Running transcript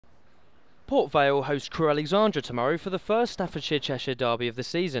Port Vale host Crewe Alexandra tomorrow for the first Staffordshire-Cheshire derby of the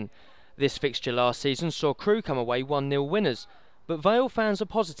season. This fixture last season saw Crewe come away 1-0 winners, but Vale fans are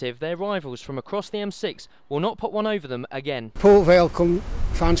positive their rivals from across the M6 will not put one over them again. Port Vale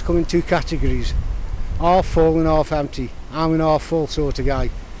fans come in two categories, half full and half empty. I'm an half full sort of guy.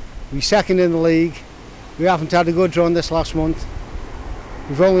 We're second in the league, we haven't had a good run this last month.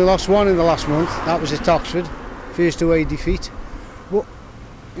 We've only lost one in the last month, that was at Oxford, first away defeat. But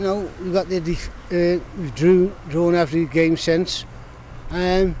you know, we've got we've drawn every game since.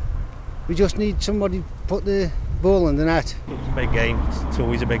 We just need somebody to put the ball in the net. It's a big game. It's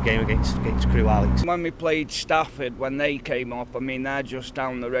always a big game against Crewe Alex. When we played Stafford, when they came up, I mean they're just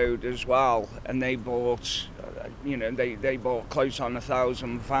down the road as well, and they bought, you know, they bought close on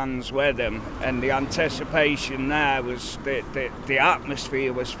 1,000 fans with them, and the anticipation there was the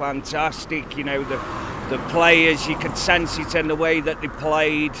atmosphere was fantastic. You know, the players, you could sense it in the way that they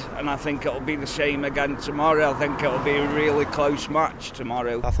played, and I think it'll be the same again tomorrow. I think it'll be a really close match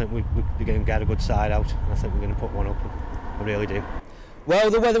tomorrow. I think we're going to get a good side out, and I think we're going to put one up. I really do.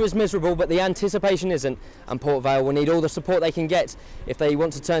 Well, the weather is miserable, but the anticipation isn't, and Port Vale will need all the support they can get if they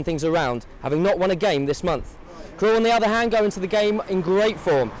want to turn things around, having not won a game this month. Crewe, on the other hand, go into the game in great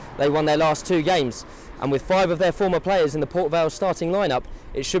form. They won their last 2 games, and with 5 of their former players in the Port Vale starting lineup,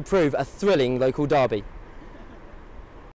 it should prove a thrilling local derby.